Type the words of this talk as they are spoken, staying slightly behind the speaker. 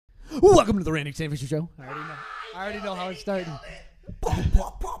Welcome to the Randy St. Fisher Show. I already know how it's starting.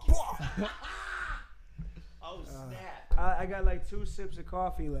 Oh, snap. I got like 2 sips of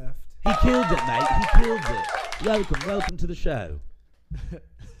coffee left. He killed it, mate. He killed it. Welcome to the show.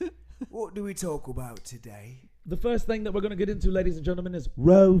 What do we talk about today? The first thing that we're going to get into, ladies and gentlemen, is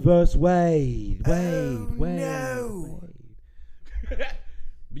Roe vs. Wade. No.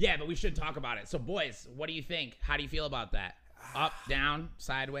 Yeah, but we should talk about it. So, boys, what do you think? How do you feel about that? Up, down,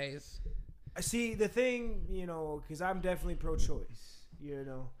 sideways? See, the thing, because I'm definitely pro-choice,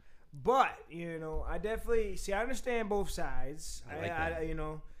 But, I definitely, I understand both sides. I like that.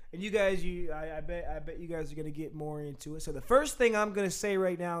 And you guys, I bet you guys are going to get more into it. So the first thing I'm going to say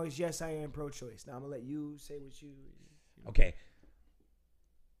right now is, yes, I am pro-choice. Now I'm going to let you say what you. Okay.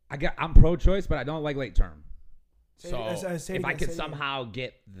 I'm pro-choice, but I don't like late term. If I could somehow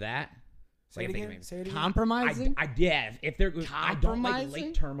get that. Say it again. Compromising? If they're I don't like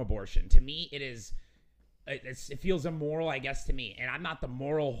late term abortion. To me, it feels immoral, I guess, to me. And I'm not the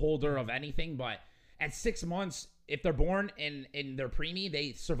moral holder of anything, but at 6 months, if they're born in their preemie,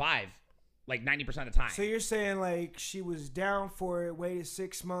 they survive like 90% of the time. So you're saying like she was down for it, waited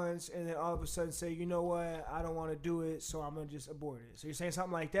 6 months, and then all of a sudden say, you know what, I don't want to do it, so I'm going to just abort it. So you're saying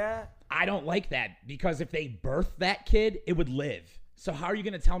something like that? I don't like that because if they birth that kid, it would live. So how are you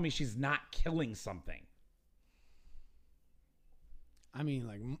going to tell me she's not killing something? I mean,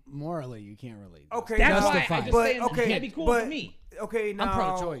 like, morally, you can't really Okay, that's justify why I it. just But, saying okay, it can't be cool but- for me. Okay, now. I'm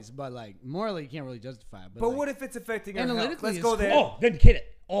pro-choice, but, like, morally, you can't really justify it. But like, what if it's affecting her health? analytically, Let's it's go there. Oh, then kid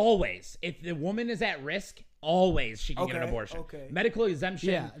it. Always. If the woman is at risk, always she can get an Okay, abortion. okay. Medical exemption.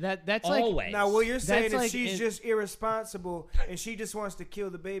 Yeah, that's like... always. Now, what you're saying That's is like she's it- just irresponsible and she just wants to kill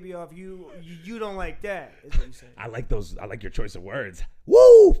the baby off. You don't like that, is what you're saying. I like those. I like your choice of words.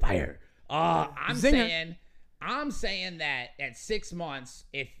 Woo! Fire. I'm Zinger. saying that at 6 months,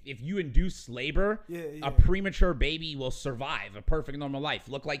 if you induce labor, Yeah. a premature baby will survive a perfect normal life.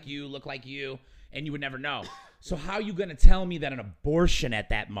 Look like you, and you would never know. So how are you going to tell me that an abortion at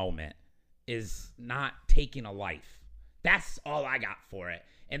that moment is not taking a life? That's all I got for it.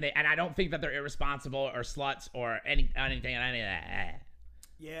 And I don't think that they're irresponsible or sluts or anything, any of that.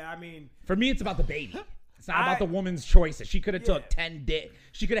 Yeah, I mean, For me, it's about the baby. It's not about the woman's choices. She could have took 10 days.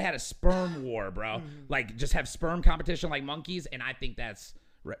 She could have had a sperm war, bro. Like, just have sperm competition like monkeys. And I think that's,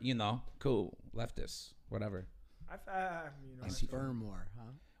 cool. Leftists, whatever. Sperm war,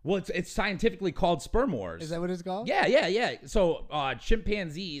 huh? Well, it's scientifically called sperm wars. Is that what it's called? Yeah. So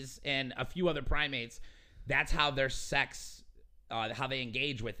chimpanzees and a few other primates, that's how their sex, how they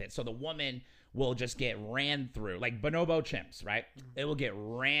engage with it. So the woman will just get ran through, like bonobo chimps, right? It will get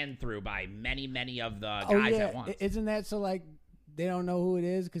ran through by many, many of the guys at once. Isn't that so, like, they don't know who it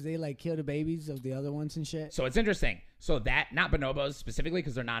is because they, like, kill the babies of the other ones and shit? So it's interesting. So that, not bonobos specifically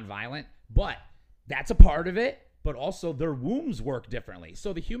because they're non-violent, but that's a part of it. But also their wombs work differently.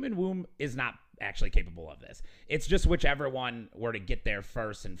 So the human womb is not actually capable of this. It's just whichever one were to get there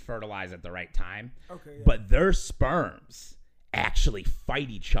first and fertilize at the right time. Okay. Yeah. But their sperms actually fight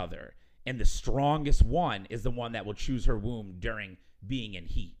each other. And the strongest one is the one that will choose her womb during being in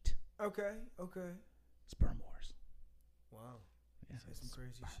heat. Okay. Sperm wars. Wow. That's some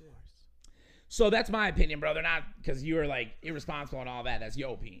crazy shit. So that's my opinion, brother. Not because you were like irresponsible and all that. That's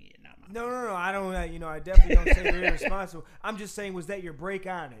your opinion. Not mine. No. I don't. I definitely don't say they're irresponsible. I'm just saying, was that your break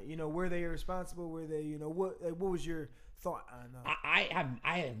on it? Were they irresponsible? Were they? What was your thought on that?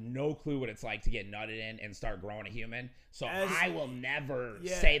 I have no clue what it's like to get nutted in and start growing a human. So I will never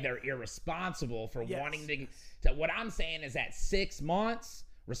say they're irresponsible for wanting to. What I'm saying is at 6 months,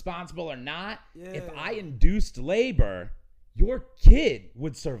 responsible or not, if I induced labor, your kid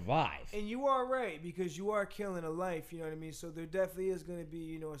would survive. And you are right, because you are killing a life, you know what I mean? So there definitely is going to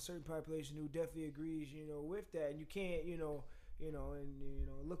be, a certain population who definitely agrees, with that. And you can't,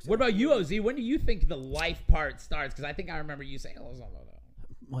 looks. What about you, OZ? When do you think the life part starts? Because I think I remember you saying,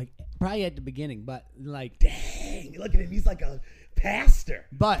 Like, probably at the beginning, but, like... dang, look at him. He's like a pastor.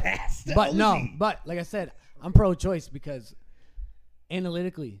 But no, but like I said, I'm pro-choice because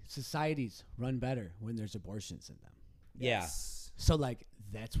analytically, societies run better when there's abortions in them. Yeah. So, like,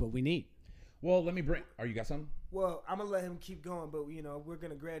 that's what we need. Well, let me bring... Are you got something? Well, I'm going to let him keep going, but, we're going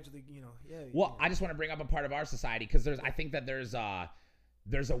to gradually, Well, I just want to bring up a part of our society because I think that there's a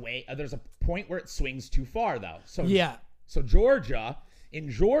point where it swings too far, though. So Yeah. So in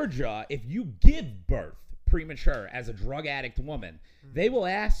Georgia, if you give birth premature as a drug addict woman, they will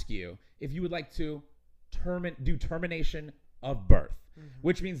ask you if you would like to do termination of birth.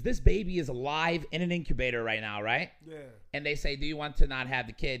 which means this baby is alive in an incubator right now, right? Yeah. And they say, do you want to not have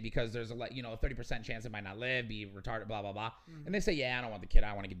the kid because there's a 30% chance it might not live, be retarded, blah, blah, blah. And they say, yeah, I don't want the kid.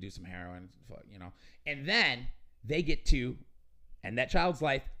 I want to do some heroin, And then they get to end that child's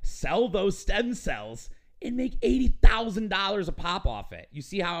life, sell those stem cells, and make $80,000 a pop off it. You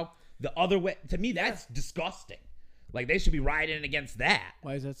see how the other way, to me, that's disgusting. Like, they should be rioting against that.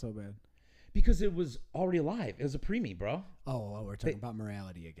 Why is that so bad? Because it was already alive. It was a preemie, bro. Oh, well, we're talking about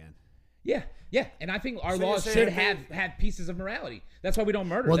morality again. Yeah. And I think our So you're laws saying should that have pieces of morality. That's why we don't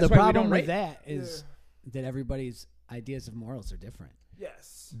murder. Well, That's the why we problem don't with rape. that is that everybody's ideas of morals are different.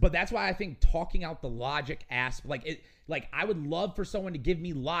 Yes. But that's why I think talking out the logic aspect, I would love for someone to give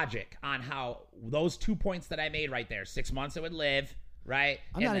me logic on how those 2 points that I made right there, 6 months it would live, right?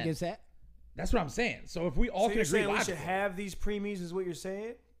 I'm not against that. That's what I'm saying. So if we all So can you're agree saying we logically, should have these preemies, is what you're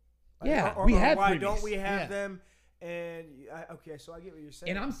saying? Yeah, we have Why preemies. don't we have Yeah. them? And okay, so I get what you're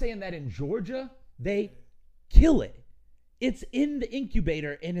saying. and I'm saying that in Georgia, they kill it. It's in the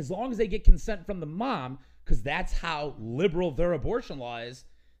incubator, and as long as they get consent from the mom, because that's how liberal their abortion law is,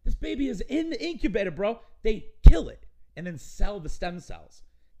 this baby is in the incubator, bro. They kill it and then sell the stem cells.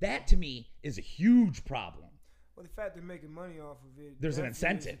 That, to me, is a huge problem. Well, the fact they're making money off of it, There's an definitely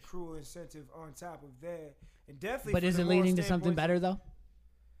incentive. is a cruel incentive on top of that, and definitely. But from is the it moral leading to something standpoint- better, though?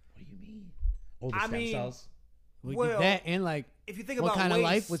 What do you mean? Oh, the I stem mean, cells? Well, that and If you think what about kind of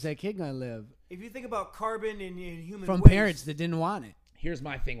life waste, was that kid gonna live if you think about carbon and human from waste, parents that didn't want it? Here's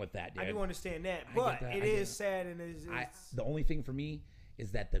my thing with that, dude. I do understand that, I but get that, it I get is it. sad and it's The only thing for me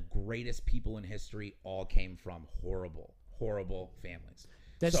is that the greatest people in history all came from horrible, horrible families.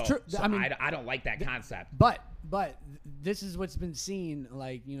 That's true. So I mean, I don't like that concept. But this is what's been seen,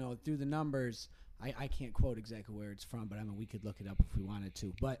 like, through the numbers. I can't quote exactly where it's from, but I mean we could look it up if we wanted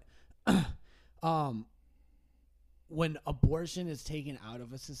to. But when abortion is taken out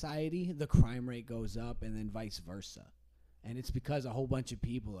of a society, the crime rate goes up, and then vice versa. And it's because a whole bunch of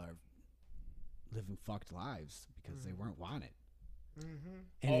people are living fucked lives because they weren't wanted.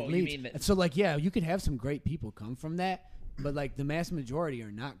 And Oh, it you leads, mean that- so like, yeah, you could have some great people come from that, but like the mass majority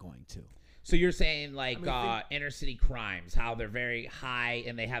are not going to. So you're saying like I mean, inner city crimes, how they're very high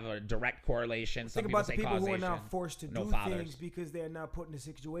and they have a direct correlation. Some think people about the say people who causation. are now forced to no do fathers. things because they are now put in a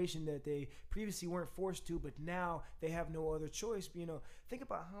situation that they previously weren't forced to, but now they have no other choice. Think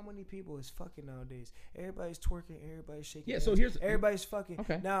about how many people is fucking nowadays. Everybody's twerking, everybody's shaking. Yeah, so hands, here's- everybody's fucking.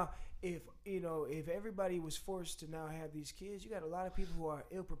 Okay. Now, if everybody was forced to now have these kids, you got a lot of people who are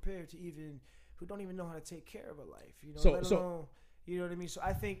ill prepared who don't even know how to take care of a life. Let alone. You know what I mean? So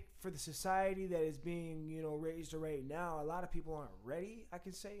I think for the society that is being, raised right now, a lot of people aren't ready, I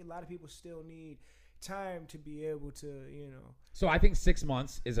can say. A lot of people still need time to be able to, So I think 6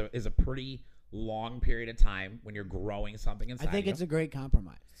 months is a pretty long period of time when you're growing something inside. I think you. it's a great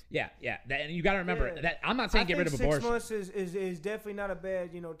compromise. Yeah. And you got to remember Yeah. that I'm not saying I get rid think of 6 abortion. months is definitely not a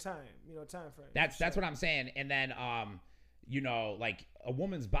bad, time frame. That's what I'm saying. And then like a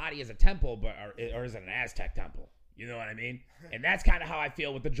woman's body is a temple, or is it an Aztec temple? You know what I mean? And that's kind of how I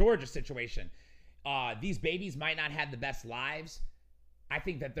feel with the Georgia situation. These babies might not have the best lives. I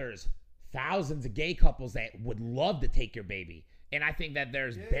think that there's thousands of gay couples that would love to take your baby. And I think that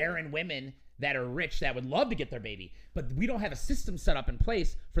there's barren women that are rich that would love to get their baby. But we don't have a system set up in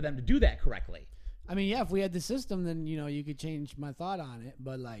place for them to do that correctly. I mean, yeah, if we had the system, then, you could change my thought on it.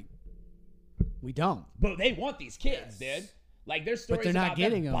 But, like, we don't. But they want these kids, dude. Like, there's stories they're not about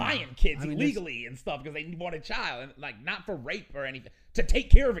getting them them. buying kids I mean, illegally and stuff because they want a child, and like not for rape or anything, to take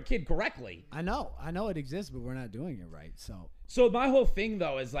care of a kid correctly. I know it exists, but we're not doing it right. So my whole thing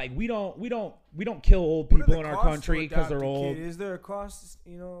though is like we don't kill old people in our country because they're old. Is there a cost?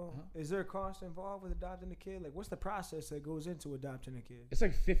 Is there a cost involved with adopting a kid? Like, what's the process that goes into adopting a kid? It's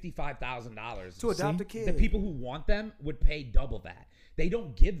like $55,000 To adopt a kid. The people who want them would pay double that. They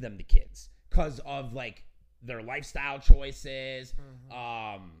don't give them to kids because of like their lifestyle choices.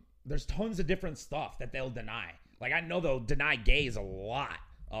 There's tons of different stuff that they'll deny. Like I know they'll deny gays a lot.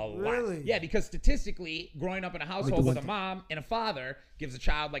 Really? Yeah, because statistically, growing up in a household with a mom and a father gives a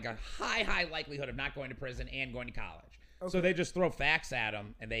child like a high likelihood of not going to prison and going to college. So they just throw facts at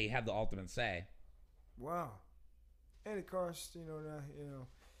them and they have the ultimate say. Wow. And it costs,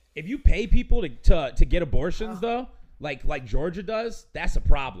 If you pay people to get abortions though, like Georgia does, that's a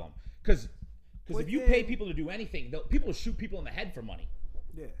problem. Because if you pay people to do anything, people will shoot people in the head for money.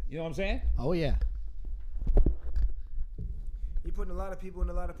 Yeah. You know what I'm saying? Oh, yeah. you're putting a lot of people in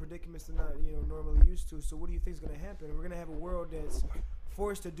a lot of predicaments they're not, normally used to. So what do you think is going to happen? We're going to have a world that's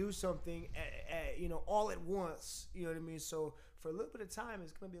forced to do something, all at once. You know what I mean? So for a little bit of time,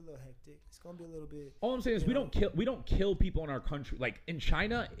 it's going to be a little hectic. It's going to be a little bit. All I'm saying is we don't kill people in our country. Like in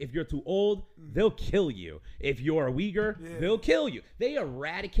China, if you're too old, they'll kill you. If you're a Uyghur, they'll kill you. They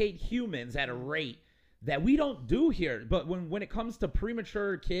eradicate humans at a rate that we don't do here. But when it comes to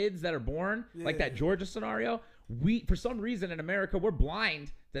premature kids that are born, like that Georgia scenario, we, for some reason in America, we're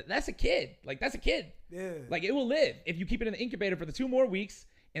blind that's a kid. Like, that's a kid. Yeah. Like, it will live if you keep it in the incubator for the 2 more weeks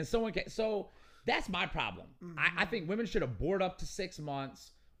and someone can. So that's my problem. I think women should abort up to 6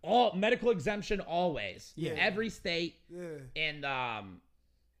 months. All medical exemption always. Yeah. Every state. Yeah.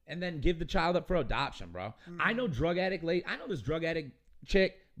 And then give the child up for adoption, bro. I know this drug addict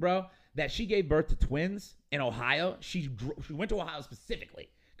chick, bro, that she gave birth to twins in Ohio. She went to Ohio specifically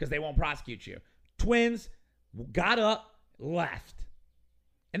because they won't prosecute you. Twins, got up, left.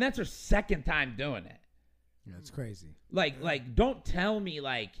 And that's her second time doing it. Yeah, it's crazy. Like, don't tell me,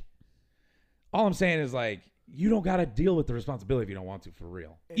 like, all I'm saying is, like, you don't got to deal with the responsibility if you don't want to, for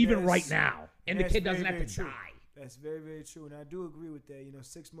real. And even right now. And the kid doesn't have to true. die. That's very, very true. And I do agree with that.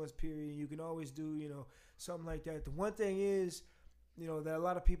 6 months period, you can always do, something like that. The one thing is, that a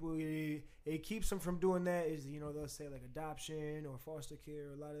lot of people, it keeps them from doing that is, they'll say like adoption or foster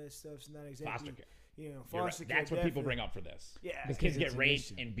care. A lot of that stuff's not exactly. Foster care. Foster care. That's what people bring up for this. Yeah. Because kids get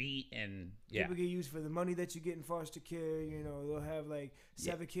raped and beat and, People get used for the money that you get in foster care. They'll have like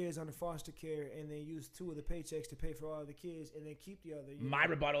 7 kids under foster care and they use 2 of the paychecks to pay for all the kids and then keep the other. My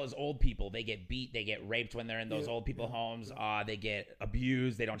rebuttal is old people. They get beat. They get raped when they're in those old people homes. They get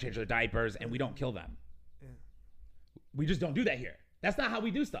abused. They don't change their diapers and we don't kill them. Yeah. We just don't do that here. That's not how we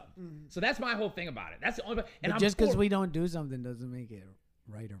do stuff. So that's my whole thing about it. That's the only. And but just because we don't do something doesn't make it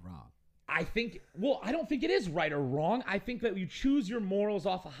right or wrong. I don't think it is right or wrong. I think that you choose your morals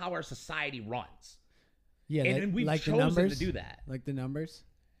off of how our society runs. Yeah, and we've like chosen to do that. Like the numbers?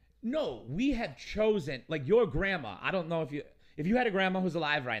 No, we have chosen, like your grandma. I don't know if you had a grandma who's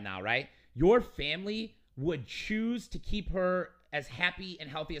alive right now, right? Your family would choose to keep her as happy and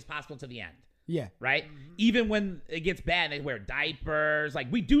healthy as possible to the end. Yeah. Right? Even when it gets bad, they wear diapers.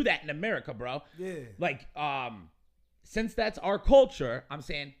 Like, we do that in America, bro. Yeah. Like, since that's our culture, I'm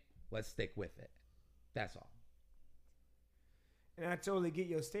saying, let's stick with it. That's all. And I totally get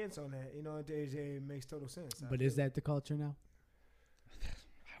your stance on that. It makes total sense. But is that the culture now?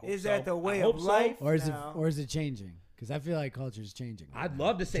 Is that the way of life? Or is it changing? Because I feel like culture is changing. I'd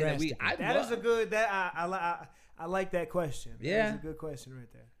love to say that we. I like that question. Yeah. That's a good question right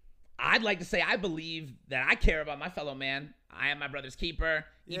there. I'd like to say I believe that I care about my fellow man. I am my brother's keeper.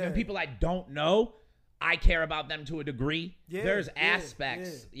 Even people I don't know, I care about them to a degree. Yeah, There's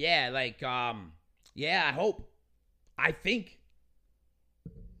aspects. Yeah, like, I hope. I think.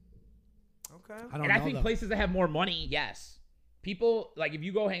 Okay. I think places that have more money, yes. People, like, if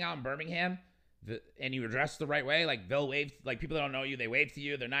you go hang out in Birmingham and you dress the right way, like, they'll wave. Like, people that don't know you, they wave to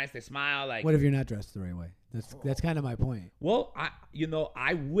you. They're nice. They smile. Like, what if you're not dressed the right way? That's kind of my point. Well,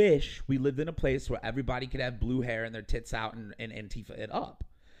 I wish we lived in a place where everybody could have blue hair and their tits out and Antifa it up.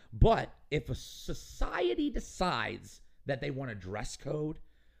 But if a society decides that they want a dress code,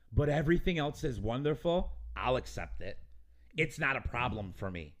 but everything else is wonderful, I'll accept it. It's not a problem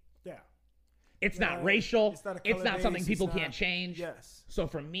for me. Yeah. It's not racial. It's not something people can't change. Yes. So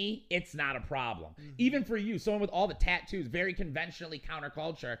for me, it's not a problem. Even for you, someone with all the tattoos, very conventionally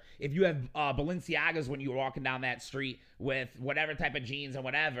counterculture, if you have Balenciagas when you're walking down that street with whatever type of jeans and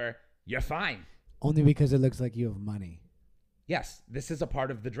whatever, you're fine. Only because it looks like you have money. Yes, this is a part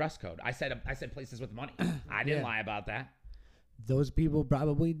of the dress code. I said places with money. I didn't lie about that. Those people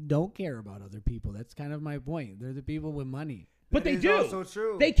probably don't care about other people. That's kind of my point. They're the people with money. But they do. Also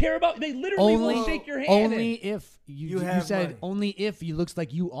true. They care about. They literally will shake your hand. Only if you said money. only if you looks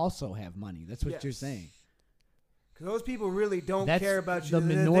like you also have money. That's what you're saying. Because those people really don't care about you. The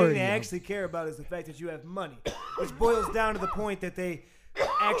minority. The thing they actually care about is the fact that you have money, which boils down to the point that they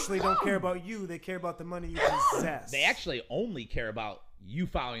actually don't care about you. They care about the money you possess. They actually only care about you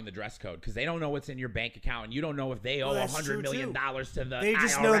following the dress code because they don't know what's in your bank account and you don't know if they owe $100 million to the They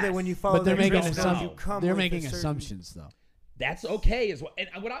just IRS. know that when you follow But they're the making dress code, you come They're with making a certain- assumptions though. That's okay as well.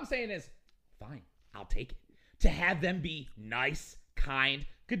 And what I'm saying is, fine, I'll take it. To have them be nice, kind,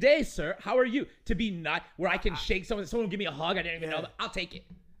 good day, sir. How are you? To be not where I can shake someone give me a hug. I didn't even know that. I'll take it.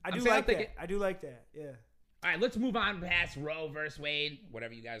 I do like that. I do like that. Yeah. All right, let's move on past Roe versus Wade.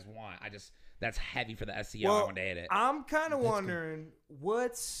 Whatever you guys want. That's heavy for the SEO. I want to hit it. I'm kind of wondering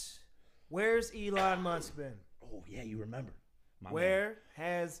where's Elon Musk been? Oh yeah, you remember.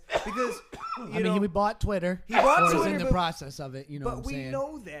 Because I mean, he bought Twitter. He bought or is Twitter, in the but- process of it. You know what I'm But we saying?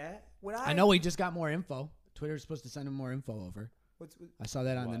 know that. I know he just got more info. Twitter's supposed to send him more info over. What's, I saw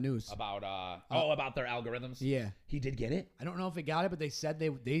that on the What? news. About about their algorithms. Yeah. He did get it. I don't know if it got it, but they said they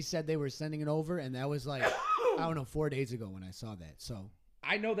were sending it over, and that was like I don't know 4 days ago when I saw that. So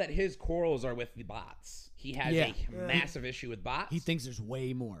I know that his quarrels are with the bots. He has Yeah. a massive issue with bots. he thinks there's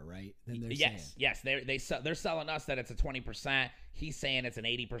way more, right? Than they're saying. Yes. They're selling us that it's a 20%. He's saying it's an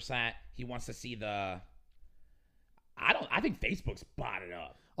 80%. He wants to see the. I think Facebook's botted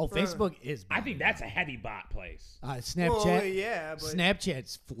up. Oh, Facebook is. I think that's a heavy bot place. Snapchat. Well, yeah, but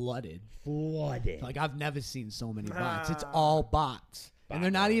Snapchat's flooded. Flooded. Like I've never seen so many bots. It's Ah. all bots, and they're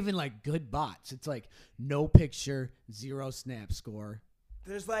not Bot. even like good bots. It's like no picture, 0 snap score,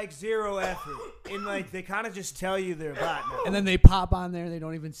 there's like zero effort, and like they kind of just tell you they're a bot now. and then they pop on there. They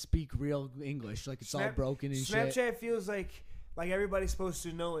don't even speak real English. Like it's all broken and Snapchat shit. feels like everybody's supposed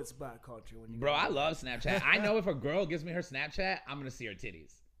to know it's bot culture when you. Bro, I love Snapchat. I know if a girl gives me her Snapchat, I'm gonna see her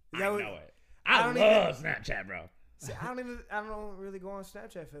titties. That I would- know it. I I don't love Snapchat, bro. See, I don't really go on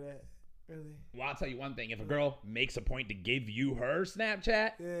Snapchat for that. Really. Well, I'll tell you one thing: if a girl makes a point to give you her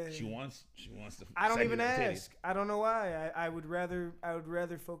Snapchat, Yeah. she wants to. I don't send you even her titties. ask. I don't know why. I would rather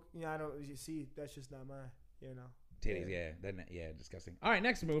focus. You know, I don't. You see, that's just not mine. You know. Titties, yeah, disgusting. All right,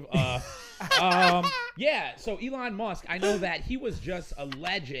 next move. Yeah. So Elon Musk, I know that he was just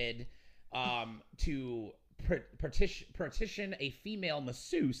alleged to petition a female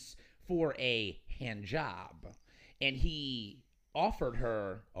masseuse for a hand job, and he offered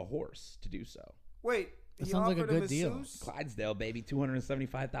her a horse to do so. Wait. That he sounds like a offered good deal. masseuse? Clydesdale, baby,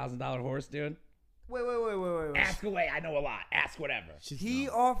 $275,000 horse, dude. Wait. Ask away. I know a lot. Ask whatever. She's He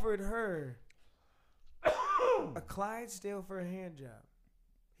dumb. offered her a Clydesdale for a hand job.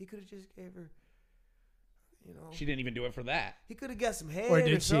 He could have just gave her, you know. She didn't even do it for that. He could have got some head Or or,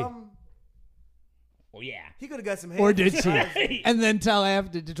 did she? something. Well, yeah. He could have got some head. Or for did some she? Clydesdale. And then tell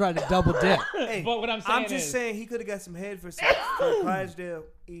after to try to double dip. Hey, But what I'm saying I'm just is- saying he could have got some head for some for Clydesdale.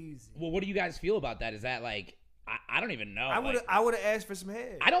 Easy. Well, what do you guys feel about that? Is that like I don't even know. I would like, have asked for some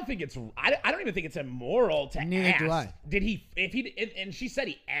head. I don't think it's. I don't even think it's immoral to Neither ask. do I. Did he? If he and she said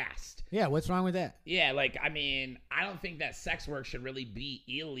he asked. Yeah, what's wrong with that? Yeah, like I mean, I don't think that sex work should really be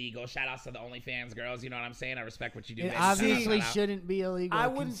illegal. Shout outs to the OnlyFans girls. You know what I'm saying? I respect what you do. It baby. Shout out, obviously shout out. shouldn't be illegal. I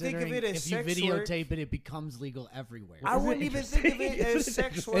wouldn't think of considering it as if you sex work. videotape it, it becomes legal everywhere. I wouldn't even think of it Isn't as it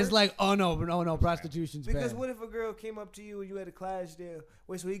sex work. It's like, oh no, prostitution's because bad. what if a girl came up to you and you had a Clydesdale?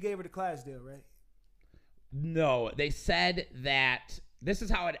 Wait, so he gave her the Clydesdale, right? No, they said that this is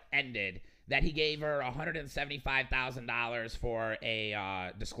how it ended. That he gave her $175,000 for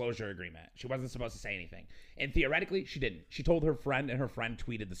a disclosure agreement. She wasn't supposed to say anything, and theoretically, she didn't. She told her friend, and her friend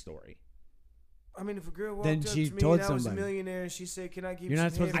tweeted the story. I mean, if a girl walked Then up she to me told and I was a somebody. millionaire and she said, "Can I give You're you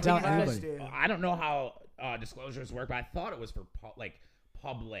not some supposed head to for tell the anybody. Clydesdale?" I don't know how disclosures work, but I thought it was for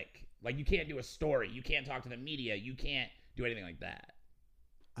public. Like you can't do a story, you can't talk to the media, you can't do anything like that.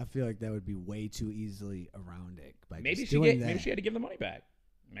 I feel like that would be way too easily around it by Maybe just she doing maybe that. she had to give the money back.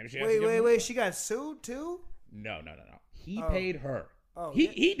 Maybe she had to give the Wait. money She got sued too? No. He Oh. paid her. Oh,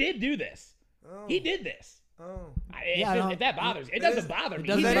 He did do this. Oh. He did this. Oh. Yeah, I don't- If that bothers, it that doesn't is- bother it me.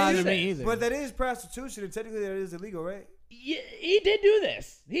 doesn't He did bother do me this. either. But that is prostitution, and technically that is illegal, right? Yeah, he did do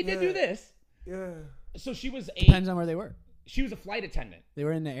this. He did do Yeah. this. Yeah. So she was Depends on where they were. she was a flight attendant. They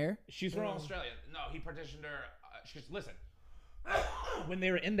were in the air. She's from Australia. No, he petitioned her. She goes, listen. When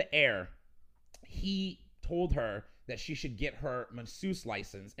they were in the air, he told her that she should get her masseuse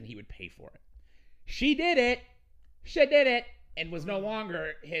license and he would pay for it. She did it. She did it. And was no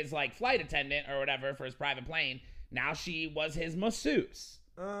longer his like flight attendant or whatever for his private plane. Now she was his masseuse.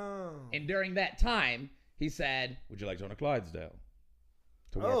 Oh. And during that time, he said, would you like to own a Clydesdale?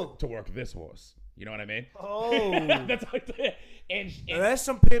 To work this horse. You know what I mean? Oh. That's like Now that's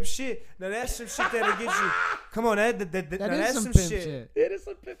some pimp shit. Now that's some shit that'll get you. Come on, now That is that's some some pimp shit. shit. it is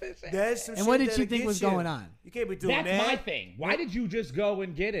some pimpin' shit. That's some And shit what did that'll she think get was you. going on? You can't be doing That's that. my thing. Why did you just go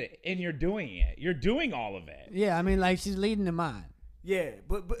and get it and you're doing it? You're doing all of it. Yeah, I mean, like she's leading them on. Yeah,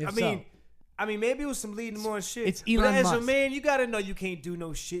 but If I mean, maybe it was some leading more shit. It's But Elon as a Musk. man, you gotta know you can't do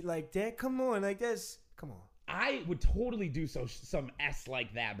no shit like that. Come on, like come on. I would totally do some S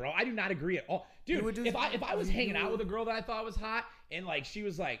like that, bro. I do not agree at all. You would Dude, do- if I was you hanging out would- with a girl that I thought was hot and like she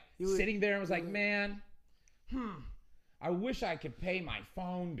was like You would- sitting there and was you like, would- man, I wish I could pay my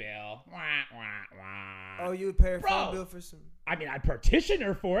phone bill. Wah, wah, wah. Oh, you would pay a Bro. phone bill for some. I mean, I'd petition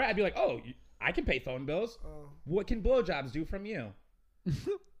her for it. I'd be like, oh, I can pay phone bills. Oh. What can blowjobs do from you? You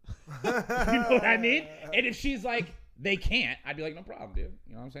know what I mean? And if she's like, they can't, I'd be like, no problem, dude.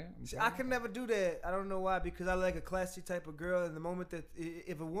 You know what I'm saying? See, I can never do that. I don't know why, because I like a classy type of girl. And the moment that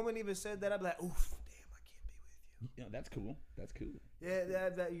if a woman even said that, I'd be like, oof, damn, I can't be with you. You know, that's cool. That's cool. Yeah,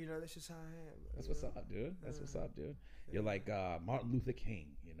 that you know, that's just how I am. That's what's up, dude. That's what's up, dude. You're like Martin Luther King.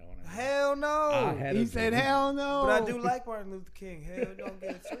 You know what I mean? Hell no. He said, "Hell no." But I do like Martin Luther King. Hell, don't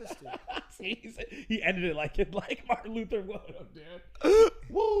get it twisted. See, he ended it like Martin Luther would have, dude.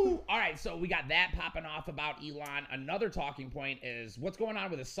 Woo! All right, so we got that popping off about Elon. Another talking point is what's going on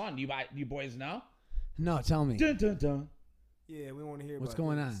with his son. Do you boys know? No, tell me. Dun, dun, dun. Yeah, we want to hear What's about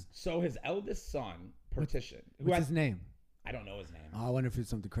going this. on? So his eldest son petitioned. What's his name? I don't know his name. Oh, I wonder if it's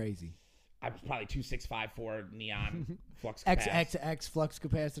something crazy. I was probably 2654 neon flux capacitor. XXX flux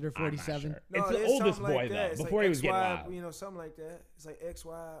capacitor I'm not 47. sure. No, It's the it's oldest something boy like though. that. It's Before like he was getting XY, wild. you know, something like that. It's like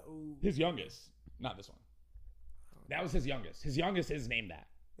XY. Ooh, His youngest, not this one. That was his youngest. His youngest is named that.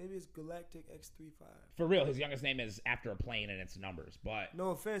 maybe it's Galactic X35. For real, his youngest name is after a plane and its numbers. But No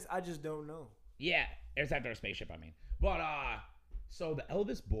offense, I just don't know. yeah, it's after a spaceship, I mean. But so the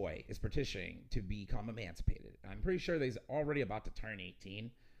eldest boy is petitioning to become emancipated. I'm pretty sure he's already about to turn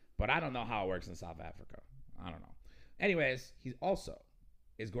 18, but I don't know how it works in South Africa. I don't know. Anyways, he also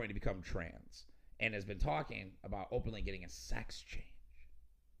is going to become trans and has been talking about openly getting a sex change.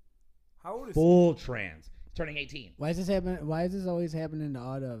 How old is Full trans. He's turning 18. Why is this happening? Why is this always happening to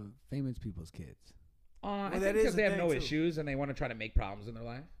all the famous people's kids? I that think is because a they have thing, no too. issues and they want to try to make problems in their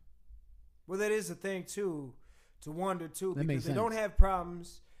life. Well, that is a thing too, to wonder too, That because makes they don't sense. have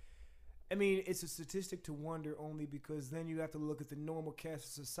problems. I mean, it's a statistic to wonder only because then you have to look at the normal cast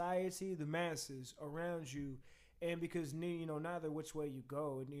of society, the masses around you, and because you know neither which way you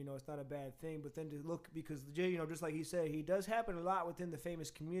go, and you know it's not a bad thing. But then to look because you know just like he said, he does happen a lot within the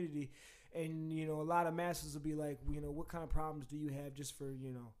famous community, and you know a lot of masses will be like, you know, what kind of problems do you have just for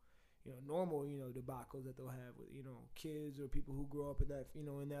you know normal debacles that they'll have with kids or people who grow up in that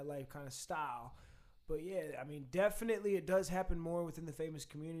in that life kind of style. But yeah, I mean, definitely it does happen more within the famous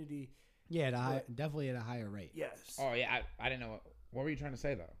community. Yeah, definitely at a higher rate. Yes. Oh yeah, I didn't know what were you trying to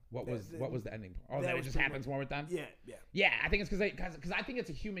say though. What was the ending point? Oh, that that it was just pretty happens much- more with them. Yeah. Yeah, I think it's because I think it's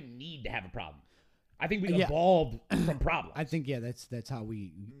a human need to have a problem. I think we Yeah. evolved from problems. I think that's how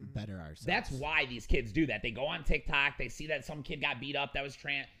we better ourselves. That's why these kids do that. They go on TikTok. They see that some kid got beat up that was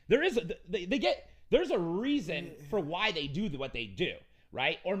trans. There's a reason for why they do what they do,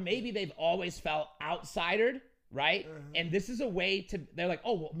 right? Or maybe they've always felt outsidered, right? And this is a way to. They're like,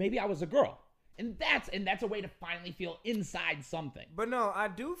 oh, well, maybe I was a girl, and that's a way to finally feel inside something. But no, I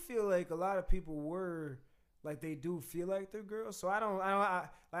do feel like a lot of people were like they do feel like they're girls. So I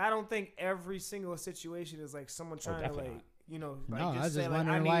don't think every single situation is like someone trying to definitely like not. like no, I was say, just like,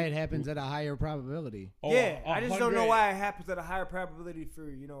 wondering why need- it happens at a higher probability. Oh, Yeah, I just don't know 100 why it happens at a higher probability for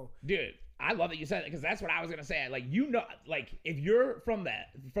Dude, I love that you said that because that's what I was gonna say. Like like if you're from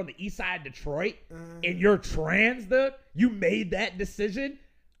the east side of Detroit and you're trans, dude, you made that decision.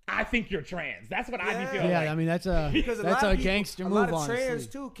 I think you're trans. That's what I'd be feeling. Yeah, like. I mean that's a Because that's lot a of people, gangster a move. lot of Honestly, trans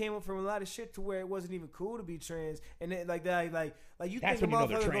too came up from a lot of shit to where it wasn't even cool to be trans, and then, like that, like you That's think a when you know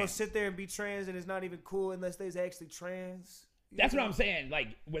they're motherfucker gonna trans. sit there and be trans, and it's not even cool unless they's actually trans. You That's know? what I'm saying. Like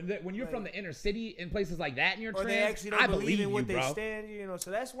when you're from the inner city in places like that and you're Or trans, they actually don't I believe believe in you, what they bro. stand.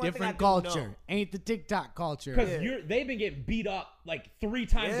 So that's one different thing I do culture. know. Ain't the TikTok culture. Because they've been getting beat up like 3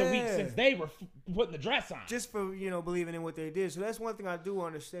 times a week Yeah. since they were putting the dress on. Just for believing in what they did. So that's one thing I do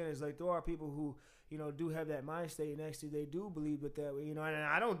understand is like there are people who do have that mind state and actually they do believe it that way. And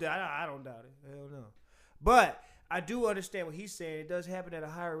I don't doubt it. Hell no. But I do understand what he's saying. It does happen at a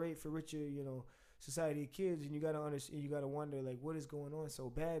higher rate for richer society of kids, and you gotta understand. You gotta wonder like what is going on so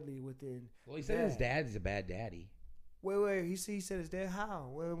badly within. Well, he said his dad's a bad daddy. Wait. He said his dad.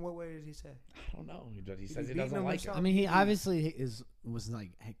 How? In what way did he say? I don't know. He He says he beating doesn't him or like it. something? I mean, he obviously was like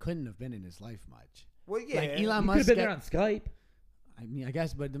he couldn't have been in his life much. Well, yeah. Like Elon He could have Musk. been there on Skype. I mean, I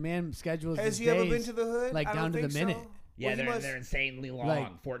guess, but the man schedules Has his he ever been days, to the hood? like I down don't to the think minute. so. Yeah, Well, he must- they're insanely long,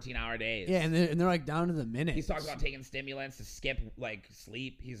 Like- 14-hour days. Yeah, and they're like down to the minute. He's talking about taking stimulants to skip like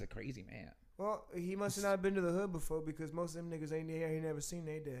sleep. He's a crazy man. Well, he must have not been to the hood before because most of them niggas ain't there. He never seen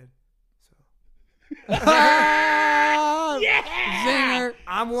their dad. So Yeah, Zinger.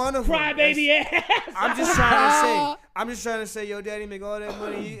 I'm one of them. crybaby ass. I'm just trying to say, your daddy make all that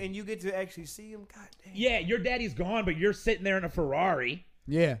money and you get to actually see him. God damn. Yeah, your daddy's gone, but you're sitting there in a Ferrari.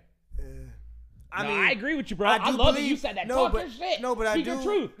 Yeah. I agree with you, bro. I love that you said that. Talk your shit. No, but I Speak do. your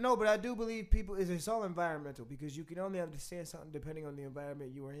truth. No, but I do believe people. It's all environmental because you can only understand something depending on the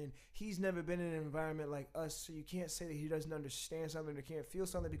environment you are in. He's never been in an environment like us, so you can't say that he doesn't understand something or can't feel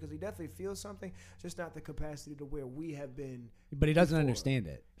something because he definitely feels something, just not the capacity to where we have been. But he doesn't understand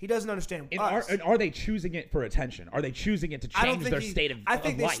it. He doesn't understand us. Are they choosing it for attention? Are they choosing it to change their state of life? I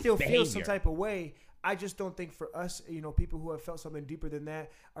think they still behavior? feel some type of way. I just don't think for us, people who have felt something deeper than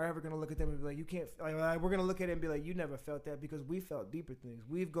that are ever going to look at them and be like, you can't, we're going to look at it and be like, you never felt that because we felt deeper things.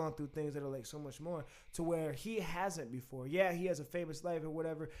 We've gone through things that are like so much more to where he hasn't before. Yeah, he has a famous life or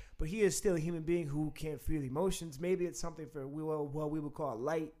whatever, but he is still a human being who can't feel emotions. Maybe it's something for what we would call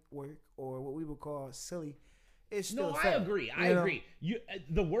light work or what we would call silly. It's still I agree. I agree.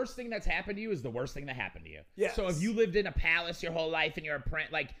 The worst thing that's happened to you is the worst thing that happened to you. Yes. So if you lived in a palace your whole life and you're a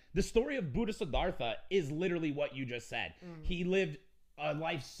prince, like the story of Buddha Siddhartha is literally what you just said. Mm-hmm. He lived a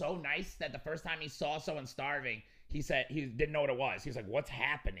life so nice that the first time he saw someone starving, he said he didn't know what it was. He was like, "What's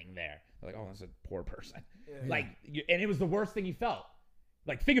happening there?" They're like, "Oh, that's a poor person." Yeah. And it was the worst thing he felt.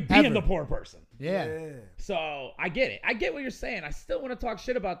 Like, think of being the poor person. Yeah. So I get it. I get what you're saying. I still want to talk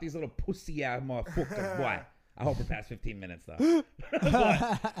shit about these little pussy-ass motherfuckers, boy. I hope we're past 15 minutes though.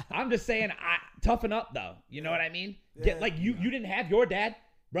 But I'm just saying, toughen up though. You know what I mean? Yeah. You didn't have your dad,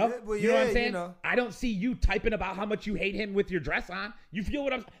 bro. Yeah, well, you know what I'm saying? I don't see you typing about how much you hate him with your dress on. You feel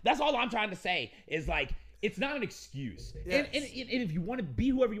what I'm? That's all I'm trying to say. Is like it's not an excuse. Yes. And if you want to be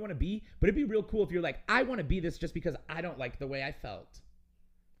whoever you want to be, but it'd be real cool if you're like, I want to be this just because I don't like the way I felt.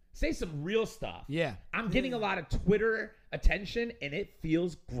 Say some real stuff. Yeah. I'm getting a lot of Twitter attention, and it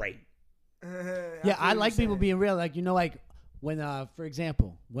feels great. I like people being real. Like, when, for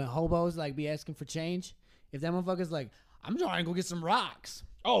example, when hobos be asking for change, if that motherfucker's like, I'm trying to go get some rocks.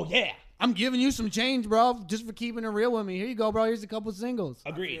 Oh yeah, I'm giving you some change, bro, just for keeping it real with me. Here you go, bro. Here's a couple singles.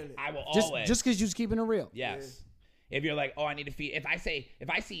 Agreed. I will always just because you're just keeping it real. Yes. If you're like, oh, I need to feed. If I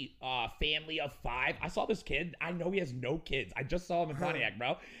see family of 5, I saw this kid. I know he has no kids. I just saw him in Pontiac,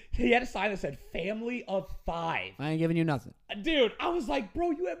 bro. He had a sign that said family of 5. I ain't giving you nothing. Dude, I was like,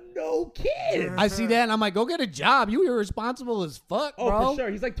 bro, you have no kids. I see that and I'm like, go get a job. You irresponsible as fuck, bro. Oh, for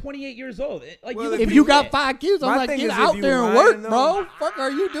sure. He's like 28 years old. Like, if you got 5 kids, I'm like, get out there and work, bro. Fuck are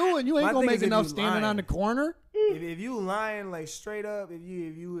you doing? You ain't gonna make enough standing on the corner. If you lying straight up, if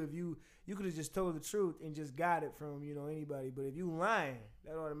you could have just told the truth and just got it from, anybody. But if you lying,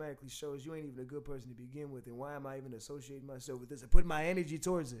 that automatically shows you ain't even a good person to begin with. And why am I even associating myself with this and putting my energy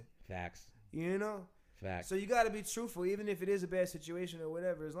towards it? Facts. Facts. So you got to be truthful, even if it is a bad situation or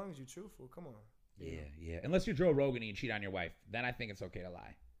whatever, as long as you're truthful. Come on. Yeah. Unless you're Joe Rogan and you cheat on your wife, then I think it's okay to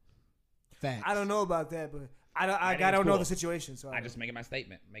lie. Facts. I don't know about that, but I don't know the situation. So I'm just making my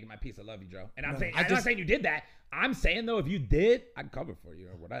statement, making my piece. I love you, Joe. And I'm not saying you did that. I'm saying, though, if you did, I'd cover for you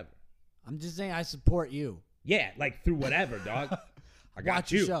or whatever. I'm just saying I support you. Yeah, through whatever, dog. I got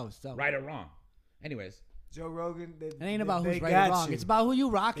Watch you. Your show, so. Right or wrong. Anyways. Joe Rogan. It ain't about who's right or wrong. It's about who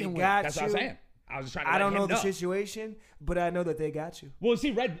you rocking with. That's what I'm saying. I was just trying to I don't know the situation, but I know that they got you. Well, see,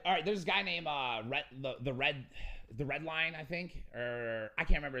 all right, there's a guy named the Red Line, I think, or I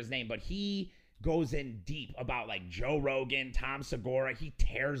can't remember his name, but he goes in deep about Joe Rogan, Tom Segura. He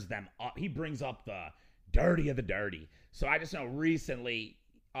tears them up. He brings up the dirty of the dirty. So I just know recently,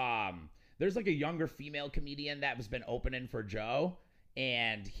 there's a younger female comedian that has been opening for Joe,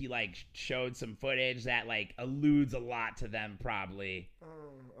 and he showed some footage that alludes a lot to them probably.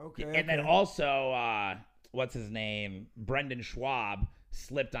 Okay. And then also, what's his name? Brendan Schwab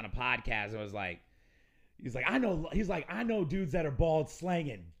slipped on a podcast and was like, I know dudes that are bald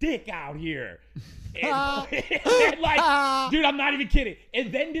slanging dick out here. And, dude, I'm not even kidding.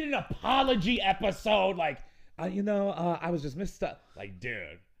 And then did an apology episode I was just messed up.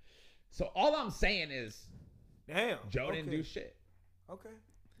 Dude. So all I'm saying is, damn, Joe didn't do shit. Okay.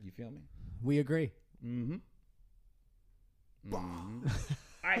 You feel me? We agree. Mm-hmm. Mm-hmm.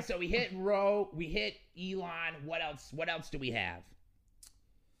 All right, so we hit Roe, we hit Elon. What else? What else do we have?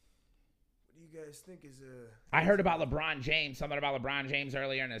 What do you guys think is I heard about LeBron James. Something about LeBron James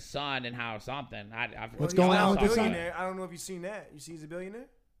earlier and his son and how something. What's going on with his son? I don't know if you've seen that. You see he's a billionaire?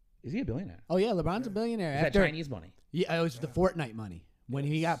 Is he a billionaire? Oh yeah, LeBron's a billionaire. Is that Chinese money? Yeah, it was the Fortnite money. When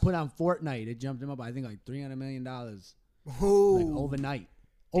he got put on Fortnite, it jumped him up, I think, $300 million. Ooh. Overnight.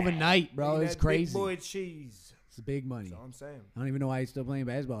 Overnight, bro. It's crazy. Big boy cheese. It's big money. That's all I'm saying. I don't even know why he's still playing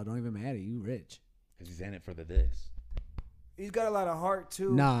basketball. It don't even matter. You rich. Because he's in it for the this. He's got a lot of heart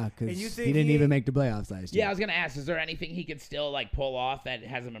too. Nah, And because you he think didn't he even ain't- make the playoffs last year. Yeah, I was gonna ask: is there anything he could still like pull off that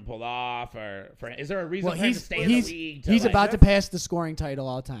hasn't been pulled off, or is there a reason Well, for him to he's stay in the he's league? To, he's like- about to pass the scoring title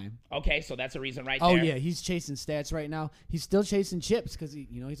all time. Okay, so that's a reason right Oh there. yeah, he's chasing stats right now. He's still chasing chips because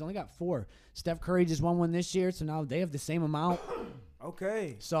he's only got 4. Steph Curry just won one this year, so now they have the same amount.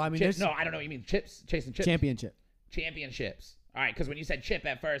 Okay. So I mean, Chip, there's no, I don't know what you mean. Chips, chasing chips. championship. Championships. All right, because when you said chip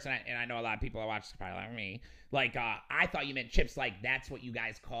at first, and I know a lot of people I watch probably like me, like I thought you meant chips, like that's what you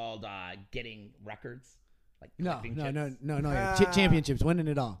guys called getting records, like No, collecting no, chips. no, no, no. Yeah. Ah. Championships, winning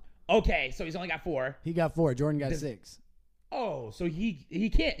it all. Okay, so he's only got 4. He got 4. Jordan got Does- 6. Oh, so he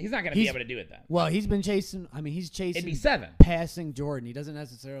can't. He's not gonna be He's- able to do it then. Well, he's been chasing. I mean, he's It'd chasing be 7. passing Jordan. He doesn't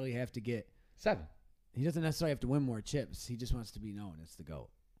necessarily have to get. 7. He doesn't necessarily have to win more chips. He just wants to be known as the GOAT.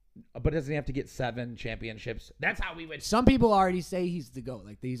 But doesn't he have to get 7 championships? That's how we would. Some people already say he's the GOAT.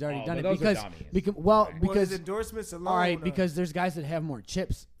 Like he's already Oh, done but it those are because dummies. because Well, his because endorsements alone. all right because there's guys that have more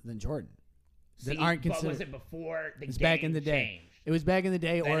chips than Jordan that aren't but considered. was it before the It's game back in the day. changed? It was back in the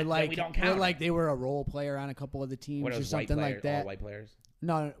day, Then- or then like we don't or count like it. they were a role player on a couple of the teams What are or those white something players, like that. all white players?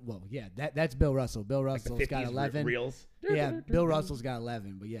 No, well, yeah, that's Bill Russell. Bill Like the Russell's got 50s 11. reels. Yeah, Bill Russell's got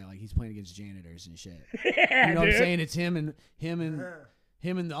 11, but yeah, like he's playing against janitors and shit. Yeah, You know what I'm dude. saying? It's him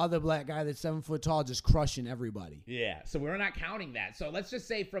and the other black guy that's 7 foot tall just crushing everybody. Yeah, so we're not counting that. So let's just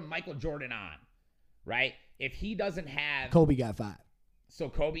say from Michael Jordan on, right? If he doesn't have, Kobe got 5. so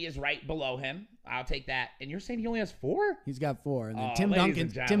Kobe is right below him. I'll take that. And you're saying he only has 4? He's got 4, and then Oh, Tim ladies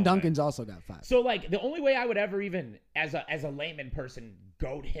and Tim Duncan's also got 5. So like the only way I would ever even, as a layman person,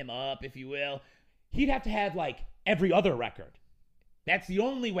 goat him up, if you will, he'd have to have like every other record. That's the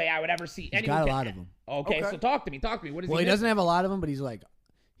only way I would ever see. He's got a lot of them. Okay, Okay. so talk to me. What is Well, he? he doesn't missing? have a lot of them, but he's like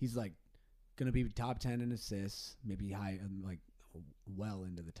gonna be top 10 in assists, maybe high, like well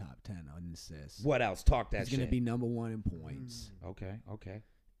into the top 10 on assists. What else? Talk that He's shit. gonna be number 1 in points, Okay.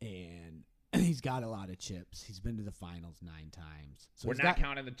 and he's got a lot of chips. He's been to the finals 9 times. So We're he's not got,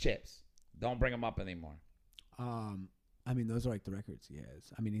 counting the chips. Don't bring them up anymore. I mean, those are like the records he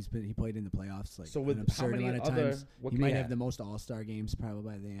has. I mean, he played in the playoffs like So with an how absurd many amount of other- times. what He could might he have have? the most All-Star games probably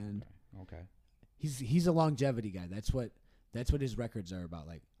by the end. Okay. He's a longevity guy. That's what his records are about.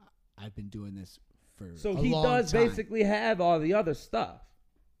 Like, I've been doing this for So a he long does time. basically have all the other stuff.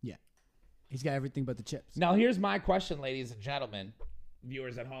 Yeah, he's got everything but the chips. Now here's my question, ladies and gentlemen,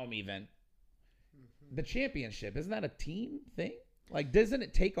 viewers at home, even the championship, isn't that a team thing? Like, doesn't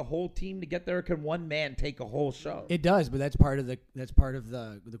it take a whole team to get there? Or can one man take a whole show? It does, but that's part of the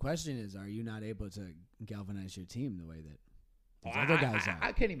question is, are you not able to galvanize your team the way that these other guys are?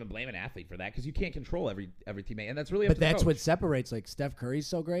 I can't even blame an athlete for that because you can't control every teammate, and that's really up But to the that's coach. what separates. Like Steph Curry's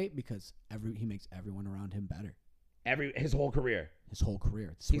so great because he makes everyone around him better. his whole career. His whole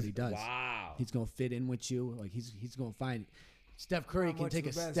career. That's what he does. Wow. He's gonna fit in with you. Like he's gonna find. Steph Curry Not can much take a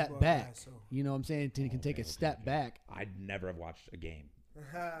of a step basketball back. guy, so. You know what I'm saying? He can take a step back. I'd never have watched a game,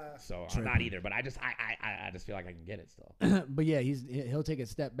 so I'm Tripping. not either. But I just feel like I can get it still. But yeah, he'll take a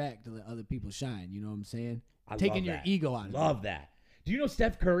step back to let other people shine. You know what I'm saying? I Taking love your that. ego out of it. Love that. Do you know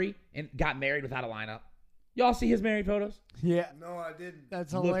Steph Curry got married without a lineup? Y'all see his married photos? Yeah, No, I didn't.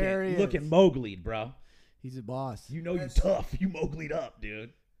 that's hilarious. Looking Mowgli'd, bro. He's a boss. You know That's- you tough. You Mowgli'd up,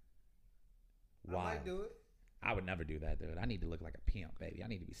 dude. I Wow. might do it. I would never do that, dude. I need to look like a pimp, baby. I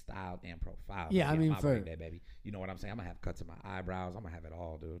need to be styled and profiled. Yeah, baby, I mean, on my for- wedding day, baby. You know what I'm saying? I'm gonna have cuts in my eyebrows. I'm gonna have it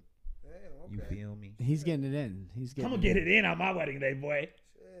all, dude. Damn, You okay. feel me? He's getting it in. He's getting. I'm gonna get it in on my wedding day, boy.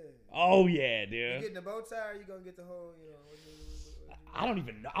 Shit. Oh yeah, You dude. getting the bow tie or you gonna get the whole, I don't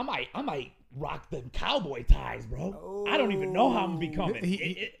even know. I might rock the cowboy ties, bro. I don't even know how I'm becoming.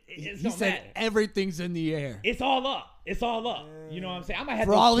 It He don't said matter. everything's in the air. It's all up. It's all up. You know what I'm saying? I might have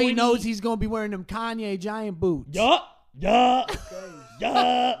For those all he pointy- knows, he's gonna be wearing them Kanye giant boots. Yup. Have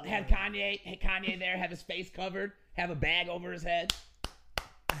Okay. Kanye there, have his face covered, have a bag over his head.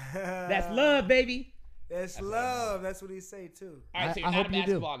 That's love, baby. That's love. That's what he say too. All right, so I you're not a hope you do.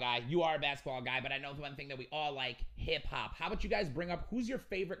 basketball guy. You are a basketball guy, but I know one thing that we all like, hip hop. How about you guys bring up who's your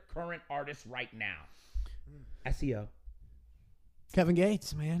favorite current artist right now? SEO. Kevin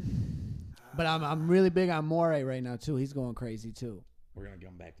Gates, man. But I'm really big on Morey right now too. He's going crazy too. We're gonna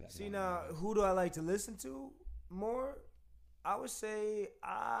come back to that. See now, who do I like to listen to more? I would say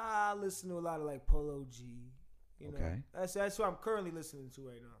I listen to a lot of like Polo G. You know, Okay. that's what I'm currently listening to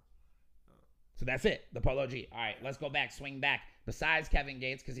right now. So that's it, the Polo G. All right, let's go back, swing back. Besides Kevin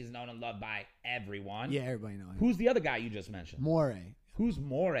Gates, because he's known and loved by everyone. Yeah, everybody knows him. Who's the other guy you just mentioned? Morey. Who's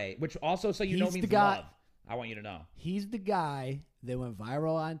Morey? Which also, so you know, He's the means guy- love. I want you to know. He's the guy that went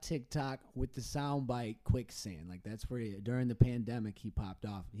viral on TikTok with the soundbite "Quicksand." Like that's where during the pandemic he popped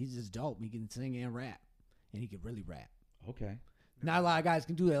off. He's just dope. He can sing and rap, and he can really rap. Okay. Not a lot of guys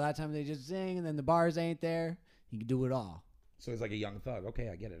can do that. A lot of times they just sing, and then the bars ain't there. He can do it all. So he's like a young thug. Okay,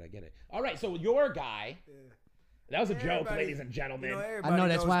 I get it. All right, so your guy. Yeah. That was a joke, Everybody- ladies and gentlemen. I know,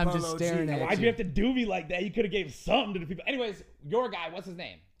 that's why I'm just staring at Why'd you have to do me like that? You could have gave something to the people. Anyways, your guy, what's his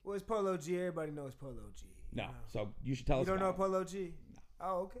name? Well, it's Polo G. Everybody knows Polo G. No, You know? so you should tell You us. don't know about Polo G? No.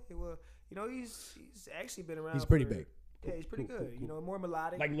 Oh, okay. Well, he's actually been around. He's pretty for- big. Yeah, he's pretty Cool, good. cool. More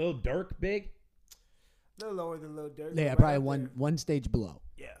melodic. Like Lil Durk, big. A little lower than Lil Durk. Yeah, but probably right up there. one stage below.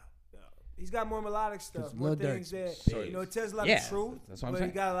 Yeah. He's got more melodic stuff, 'Cause more Lil things Durk's that big. it tells a lot Yeah, of truth. that's what I'm but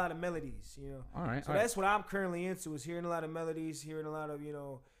saying. he got a lot of melodies. All right. So that's what I'm currently into, is hearing a lot of melodies, hearing a lot of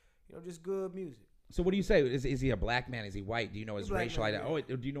just good music. So what do you say? Is he a black man? Is he white? Do you know his He's black racial man,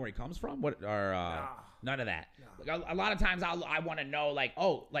 identity? Oh, do you know where he comes from? What or none of that? Nah. Like, a lot of times I want to know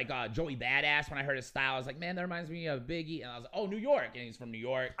Joey Badass. When I heard his style, I was like, man, that reminds me of Biggie. And I was like, oh, New York, and he's from New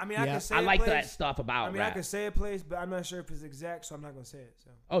York. I mean, Yeah. I can say I a like place. that stuff about I mean, rap. I can say a place, but I'm not sure if it's exact, so I'm not gonna say it.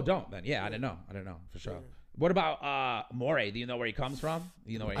 So. Oh, don't then. Yeah, I didn't know for sure. Yeah. What about Morey? Do you know where he comes from?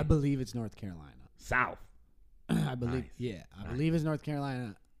 Do you know where I believe it's North Carolina. South? I believe. Nice. Yeah, I Nice. believe it's North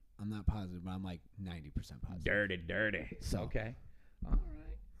Carolina. I'm not positive, but I'm like 90% positive. Dirty. So. Okay. All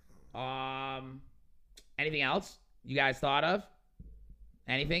right. Anything else you guys thought of?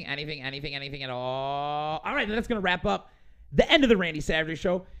 Anything at all? All right, that's gonna wrap up the end of the Randy Savage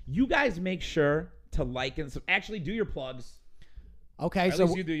Show. You guys make sure to like and actually do your plugs. Okay, At so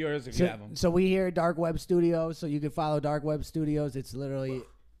least you do yours if you have them. so we here at Dark Web Studios, so you can follow Dark Web Studios. It's literally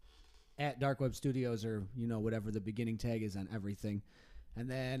at Dark Web Studios, or whatever the beginning tag is on everything. And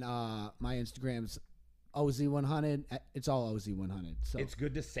then my Instagram's OZ100. It's all OZ100. So It's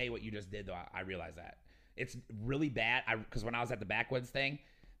good to say what you just did, though. I realize that. It's really bad because when I was at the Backwoods thing,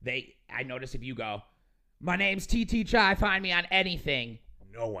 I noticed if you go, my name's TT Chai, find me on anything,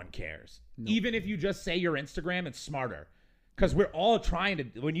 no one cares. No. Even if you just say your Instagram, it's smarter. Because we're all trying to,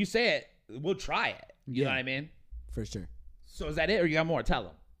 when you say it, we'll try it. You know Yeah. what I mean? for sure. So is that it, or you got more?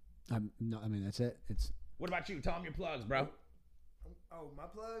 Tell them. No, I mean that's it. It's What about you? Tell them your plugs, bro. Oh, my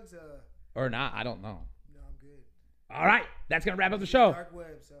plugs. Or not, I don't know. No, I'm good. All right, that's going to wrap up the show. Dark web.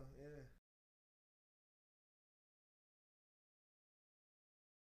 So.